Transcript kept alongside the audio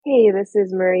Hey, this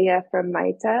is Maria from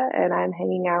Maita, and I'm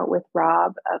hanging out with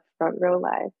Rob of Front Row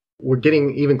Live. We're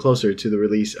getting even closer to the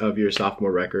release of your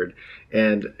sophomore record,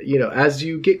 and as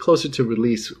you get closer to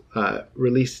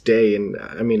release day, and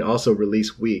I mean also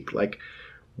release week, like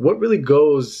what really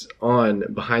goes on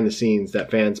behind the scenes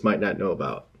that fans might not know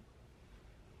about?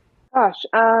 Gosh,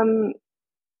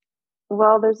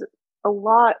 well, there's a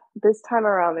lot this time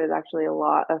around. There's actually a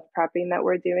lot of prepping that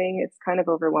we're doing. It's kind of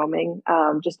overwhelming,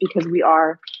 just because we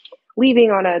are leaving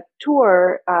on a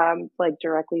tour, like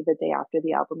directly the day after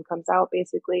the album comes out,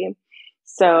 basically.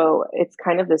 So it's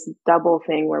kind of this double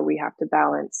thing where we have to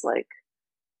balance like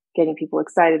getting people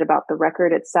excited about the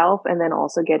record itself and then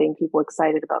also getting people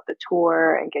excited about the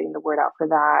tour and getting the word out for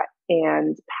that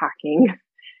and packing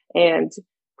and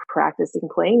practicing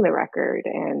playing the record.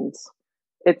 And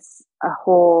it's a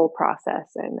whole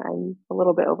process and I'm a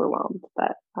little bit overwhelmed,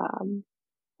 but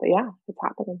yeah, it's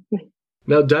happening.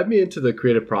 Now, dive me into the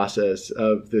creative process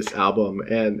of this album,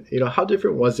 and how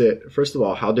different was it? First of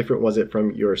all, how different was it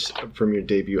from your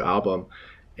debut album?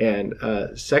 And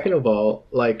second of all,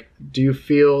 like, do you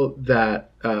feel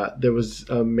that there was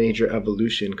a major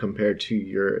evolution compared to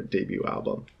your debut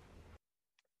album?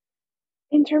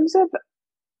 In terms of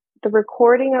the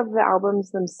recording of the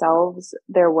albums themselves,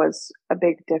 there was a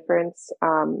big difference.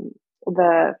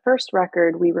 The first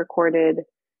record we recorded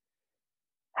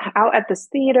out at this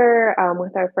theater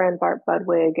with our friend Bart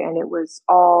Budwig, and it was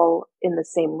all in the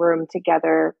same room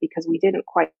together because we didn't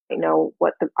quite know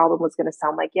what the album was going to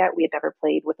sound like yet. We had never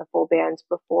played with a full band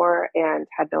before and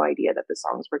had no idea that the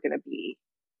songs were going to be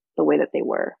the way that they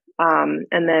were. And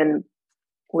then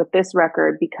with this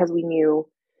record, because we knew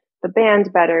the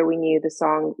band better, we knew the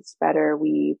songs better,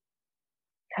 we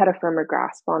had a firmer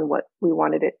grasp on what we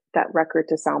wanted that record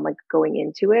to sound like going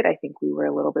into it. I think we were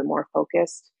a little bit more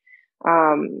focused.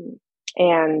 Um,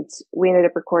 and we ended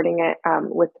up recording it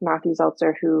with Matthew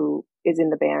Zeltzer, who is in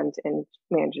the band and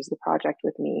manages the project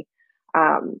with me.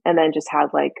 And then just had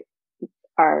like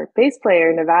our bass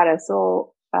player, Nevada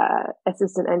Soul,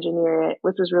 assistant engineer it,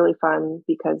 which was really fun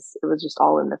because it was just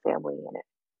all in the family and it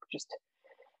just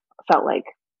felt like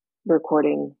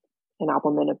recording an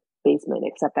album in a basement,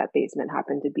 except that basement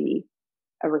happened to be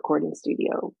a recording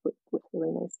studio with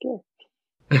really nice gear.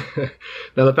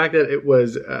 Now, the fact that it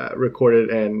was recorded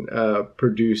and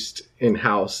produced in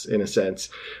house, in a sense,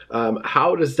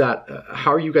 how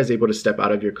are you guys able to step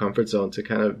out of your comfort zone to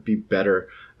kind of be better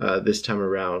this time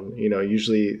around?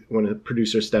 Usually when a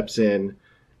producer steps in,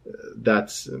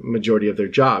 that's majority of their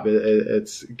job.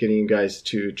 It's getting you guys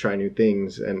to try new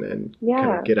things and kind of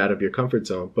Yeah. get out of your comfort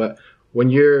zone. But when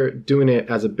you're doing it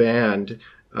as a band,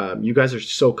 you guys are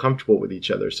so comfortable with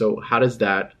each other. So how does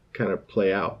that kind of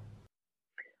play out?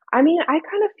 I mean, I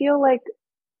kind of feel like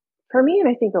for me, and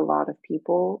I think a lot of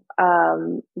people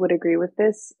would agree with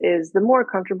this, is the more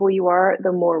comfortable you are,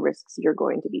 the more risks you're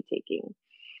going to be taking.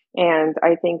 And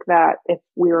I think that if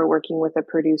we were working with a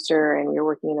producer and we were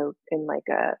working in like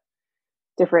a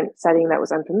different setting that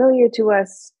was unfamiliar to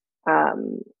us,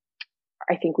 um,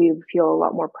 I think we would feel a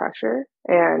lot more pressure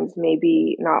and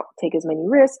maybe not take as many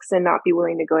risks and not be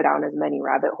willing to go down as many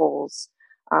rabbit holes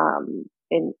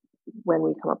in when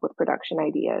we come up with production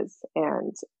ideas.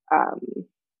 And um,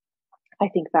 I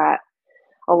think that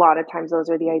a lot of times those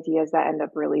are the ideas that end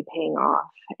up really paying off.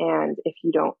 And if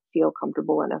you don't feel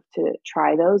comfortable enough to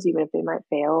try those, even if they might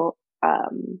fail,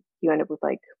 you end up with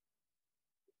like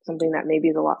something that maybe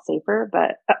is a lot safer,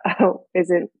 but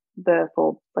isn't the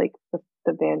full, like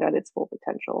the band at its full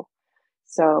potential.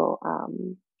 So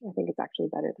I think it's actually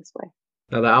better this way.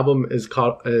 Now the album is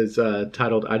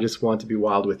titled "I Just Want to Be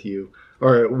Wild with You"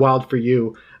 or "Wild for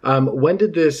You." When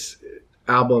did this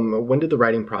album? When did the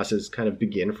writing process kind of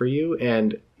begin for you?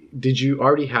 And did you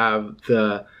already have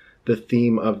the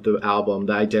theme of the album,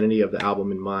 the identity of the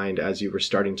album in mind as you were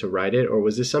starting to write it, or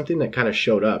was this something that kind of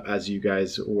showed up as you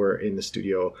guys were in the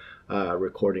studio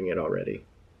recording it already?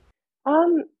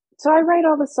 Um, so I write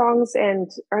all the songs and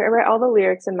I write all the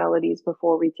lyrics and melodies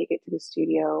before we take it to the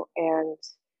studio. And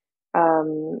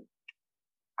um,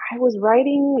 I was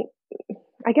writing,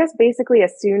 I guess, basically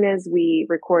as soon as we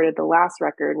recorded the last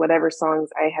record, whatever songs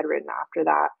I had written after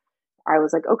that, I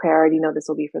was like, okay, I already know this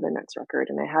will be for the next record.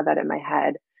 And I had that in my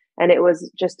head. And it was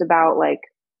just about like,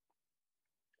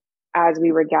 as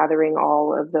we were gathering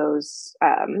all of those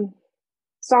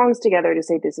songs together to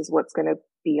say this is what's going to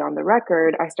be on the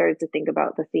record, I started to think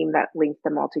about the theme that linked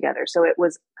them all together. So it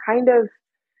was kind of,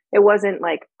 it wasn't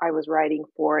like I was writing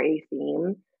for a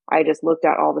theme. I just looked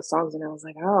at all the songs and I was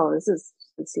like, oh,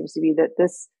 it seems to be that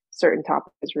this certain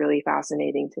topic is really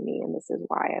fascinating to me. And this is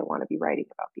why I want to be writing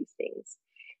about these things.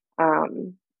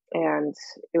 Um, And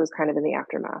it was kind of in the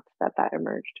aftermath that that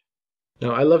emerged.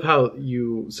 Now, I love how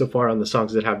you, so far on the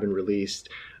songs that have been released,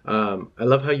 I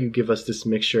love how you give us this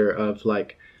mixture of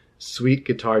like sweet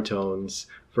guitar tones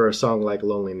for a song like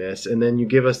Loneliness, and then you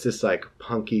give us this like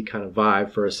punky kind of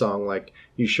vibe for a song like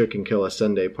You Sure Can Kill a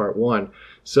Sunday Part 1.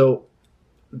 So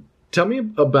tell me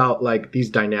about like these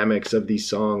dynamics of these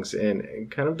songs and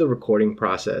kind of the recording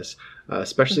process,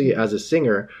 especially Mhm. as a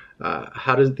singer.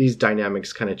 How does these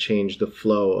dynamics kind of change the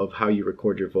flow of how you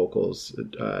record your vocals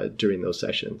during those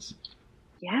sessions?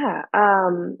 Yeah.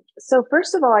 So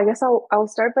first of all, I guess I'll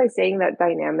start by saying that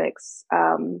dynamics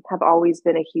have always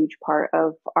been a huge part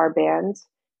of our band,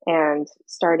 and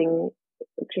starting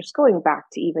just going back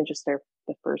to even just the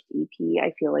first EP,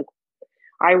 I feel like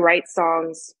I write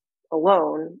songs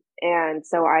alone, and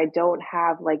so I don't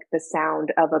have like the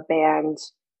sound of a band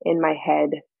in my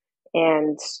head,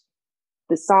 and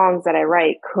the songs that I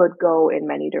write could go in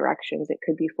many directions. It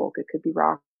could be folk, it could be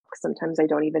rock. Sometimes I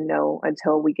don't even know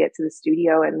until we get to the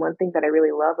studio. And one thing that I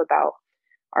really love about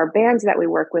our bands that we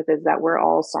work with is that we're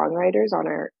all songwriters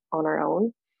on our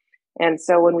own. And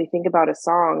so when we think about a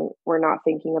song, we're not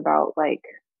thinking about like,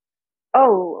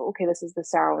 oh, okay, this is the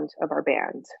sound of our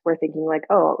band. We're thinking like,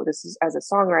 oh, this is as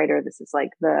a songwriter, this is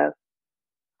like the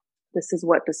this is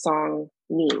what the song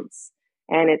needs.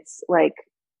 And it's like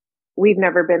we've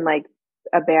never been like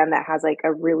a band that has like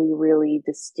a really, really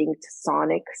distinct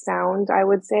sonic sound, I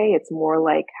would say. It's more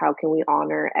like how can we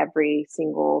honor every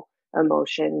single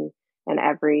emotion and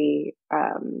every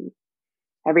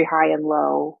high and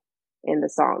low in the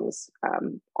songs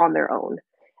on their own.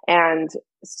 And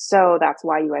so that's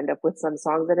why you end up with some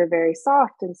songs that are very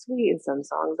soft and sweet and some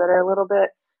songs that are a little bit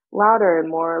louder and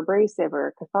more abrasive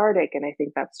or cathartic. And I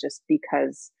think that's just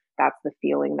because that's the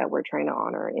feeling that we're trying to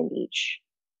honor in each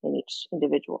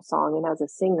individual song. And as a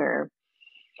singer,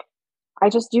 I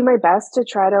just do my best to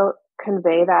try to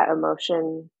convey that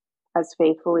emotion as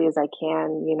faithfully as I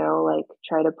can, you know, like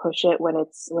try to push it when it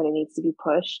needs to be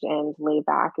pushed and lay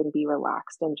back and be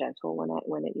relaxed and gentle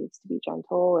when it needs to be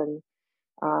gentle and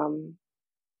um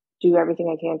do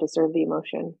everything I can to serve the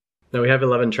emotion. Now we have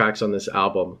 11 tracks on this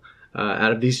album.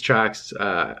 Out of these tracks,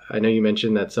 I know you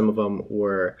mentioned that some of them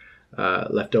were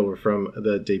left over from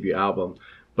the debut album,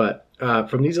 but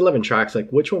from these 11 tracks, like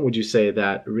which one would you say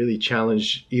that really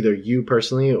challenged either you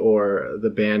personally or the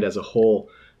band as a whole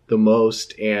the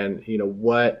most? And you know,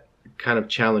 what kind of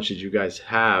challenge did you guys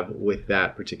have with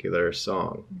that particular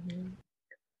song? Mhm.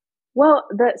 Well,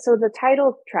 the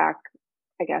title track,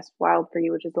 I guess, Wild for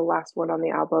You, which is the last one on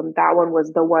the album, that one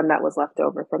was the one that was left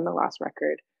over from the last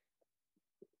record.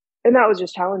 And that was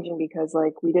just challenging because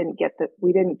like we didn't get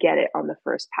it on the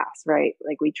first pass, right?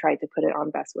 Like we tried to put it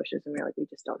on Best Wishes and we are like, we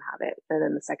just don't have it. And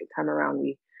then the second time around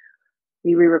we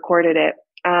re-recorded it.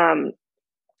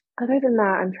 Other than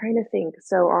that, I'm trying to think.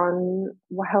 So on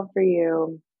Wild for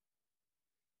You,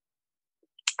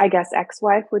 I guess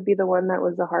Ex-Wife would be the one that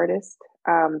was the hardest,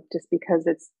 just because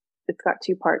it's got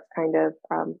two parts, kind of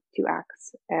two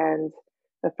acts, and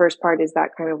the first part is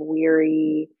that kind of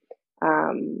weary,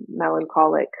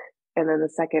 melancholic, and then the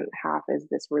second half is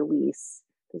this release,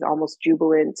 this almost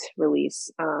jubilant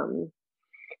release.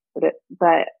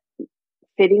 But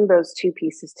fitting those two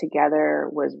pieces together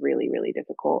was really really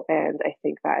difficult, and I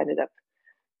think that ended up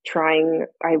trying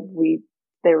I we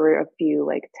there were a few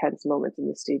like tense moments in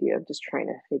the studio of just trying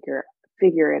to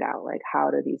figure it out, like how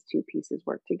do these two pieces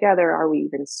work together, are we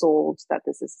even sold that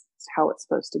this is how it's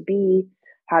supposed to be,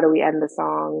 how do we end the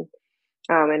song,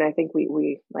 and I think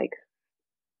we like,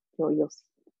 you know,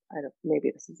 I don't,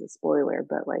 maybe this is a spoiler,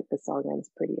 but like the song ends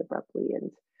pretty abruptly,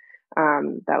 and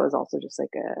that was also just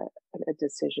like a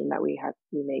decision that we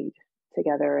made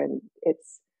together, and it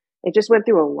just went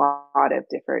through a lot of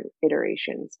different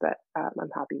iterations, but I'm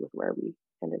happy with where we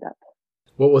ended up.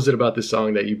 What was it about this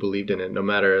song that you believed in it, no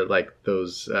matter like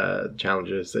those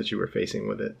challenges that you were facing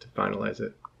with it to finalize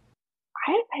it?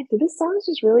 This song is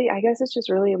just really, I guess it's just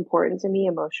really important to me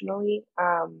emotionally.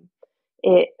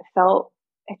 It felt,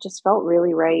 it just felt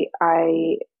really right.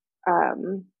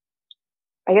 Um,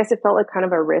 I guess it felt like kind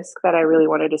of a risk that I really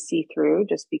wanted to see through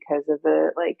just because of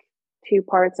the like two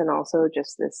parts, and also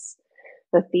just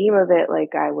the theme of it.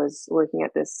 Like I was working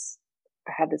at this,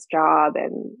 I had this job,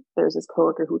 and there's this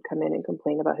coworker who'd come in and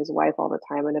complain about his wife all the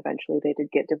time, and eventually they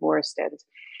did get divorced. And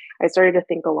I started to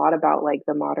think a lot about like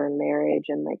the modern marriage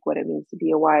and like what it means to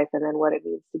be a wife, and then what it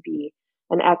means to be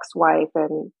an ex-wife,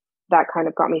 and that kind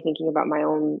of got me thinking about my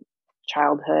own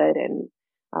childhood. And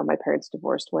my parents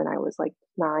divorced when I was like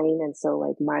 9, and so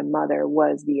like my mother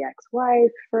was the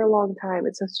ex-wife for a long time,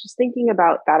 and so it's just thinking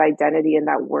about that identity and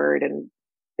that word, and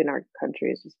in our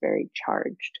country is just very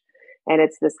charged, and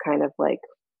it's this kind of like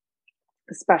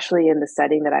especially in the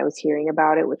setting that I was hearing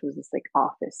about it, which was this like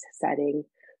office setting.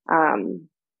 Um,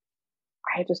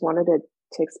 I just wanted to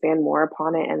expand more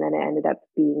upon it, and then it ended up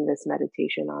being this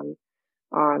meditation on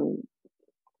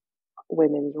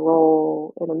women's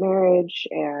role in a marriage,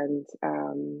 and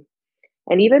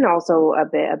even also a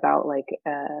bit about like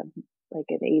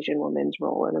an Asian woman's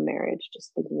role in a marriage.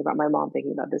 Just thinking about my mom,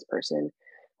 thinking about this person,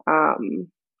 um,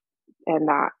 and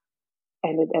that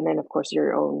and then of course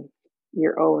your own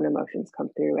emotions come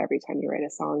through every time you write a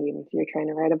song, even if you're trying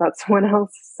to write about someone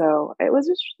else. So it was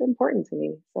just important to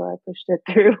me. So I pushed it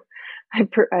through.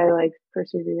 I like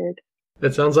persevered.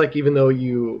 It sounds like even though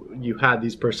you had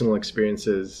these personal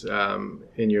experiences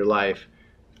in your life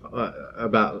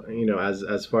about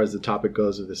as far as the topic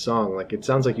goes of the song, like it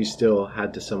sounds like you still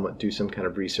had to somewhat do some kind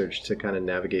of research to kind of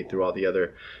navigate through all the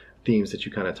other themes that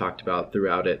you kind of talked about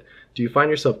throughout it. Do you find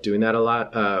yourself doing that a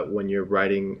lot when you're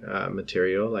writing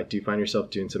material? Like, do you find yourself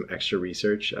doing some extra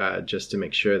research just to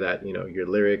make sure that your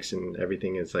lyrics and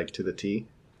everything is like to the T?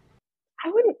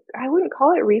 I wouldn't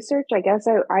call it research. I guess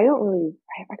I don't really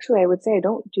actually I would say I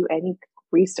don't do any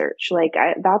research.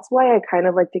 That's why I kind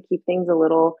of like to keep things a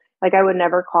little like I would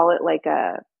never call it like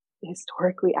a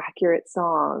historically accurate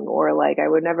song or like I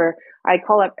would never I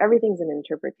call it everything's an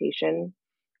interpretation,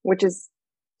 which is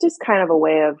just kind of a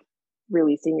way of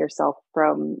releasing yourself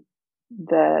from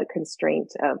the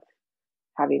constraint of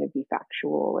having to be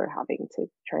factual or having to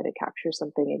try to capture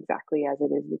something exactly as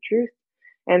it is the truth.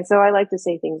 And so I like to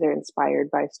say things are inspired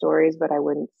by stories, but I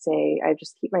wouldn't say I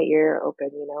just keep my ear open,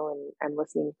 and I'm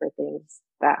listening for things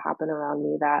that happen around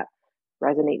me that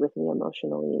resonate with me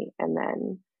emotionally, and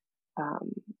then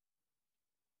um,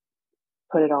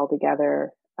 put it all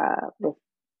together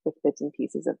with bits and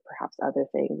pieces of perhaps other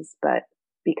things. But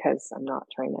because I'm not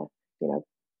trying to,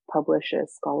 publish a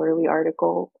scholarly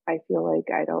article, I feel like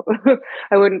I don't,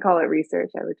 I wouldn't call it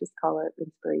research. I would just call it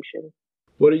inspiration.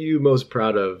 What are you most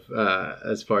proud of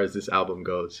as far as this album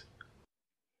goes?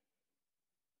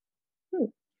 Hmm.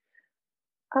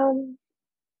 Um,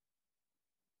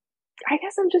 I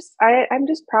guess I'm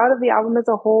just proud of the album as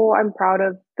a whole. I'm proud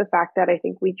of the fact that I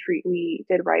think we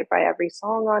did right by every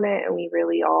song on it, and we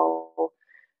really all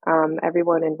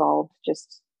everyone involved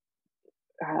just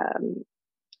um,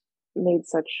 made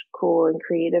such cool and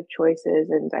creative choices,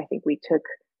 and I think we took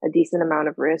a decent amount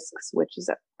of risks, which is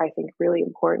I think really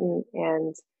important.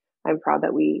 And I'm proud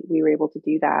that we were able to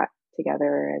do that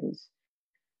together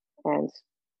and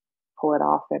pull it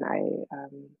off. And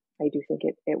I do think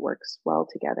it works well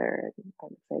together, and I'm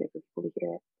excited for people to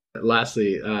hear it.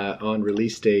 Lastly, on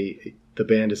release day, the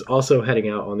band is also heading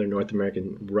out on their North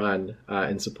American run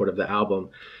in support of the album.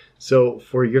 So,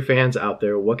 for your fans out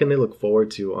there, what can they look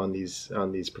forward to on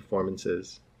these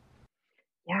performances?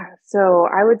 Yeah, so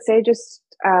I would say just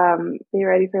be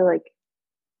ready for like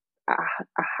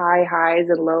a high highs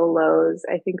and low lows.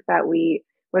 I think that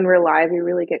when we're live, we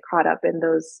really get caught up in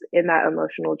that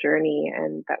emotional journey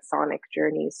and that sonic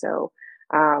journey. So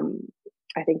um,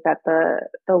 I think that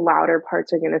the louder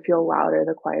parts are going to feel louder,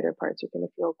 the quieter parts are going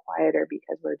to feel quieter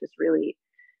because we're just really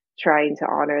trying to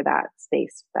honor that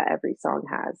space that every song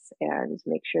has and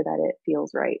make sure that it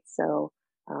feels right. So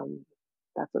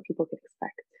that's what people can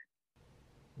expect.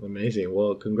 Amazing.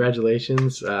 Well,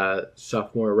 congratulations.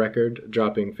 Sophomore record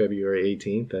dropping February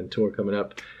 18th and tour coming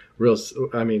up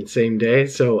same day.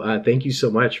 So thank you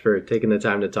so much for taking the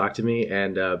time to talk to me,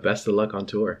 and best of luck on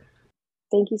tour.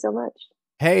 Thank you so much.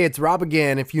 Hey, it's Rob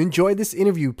again. If you enjoyed this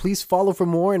interview, please follow for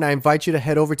more, and I invite you to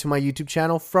head over to my YouTube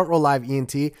channel, Front Row Live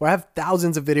ENT, where I have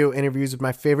thousands of video interviews with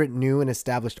my favorite new and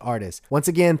established artists. Once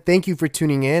again, thank you for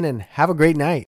tuning in, and have a great night.